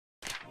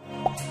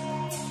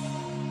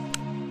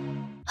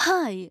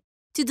Hi!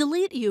 To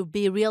delete your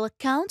BeReal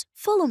account,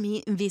 follow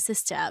me in these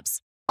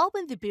steps.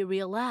 Open the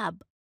BeReal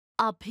app.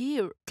 Up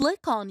here,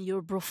 click on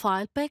your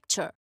profile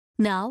picture.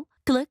 Now,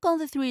 click on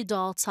the three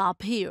dots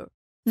up here.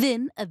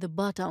 Then, at the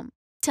bottom,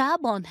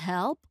 tap on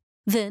Help.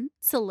 Then,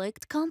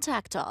 select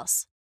Contact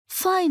Us.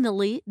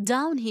 Finally,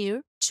 down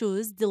here,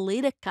 choose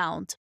Delete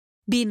Account.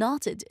 Be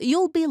noted,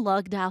 you'll be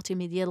logged out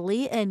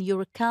immediately and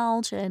your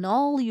account and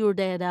all your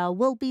data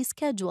will be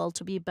scheduled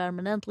to be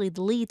permanently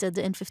deleted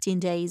in 15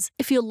 days.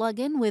 If you log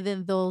in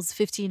within those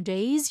 15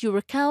 days, your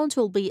account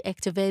will be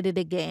activated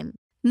again.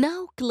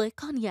 Now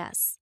click on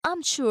Yes,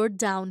 I'm sure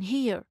down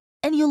here,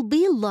 and you'll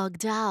be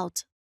logged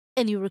out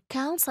and your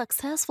account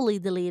successfully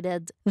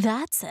deleted.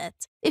 That's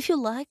it. If you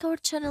like our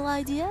channel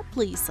idea,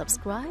 please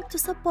subscribe to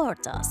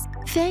support us.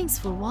 Thanks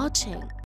for watching.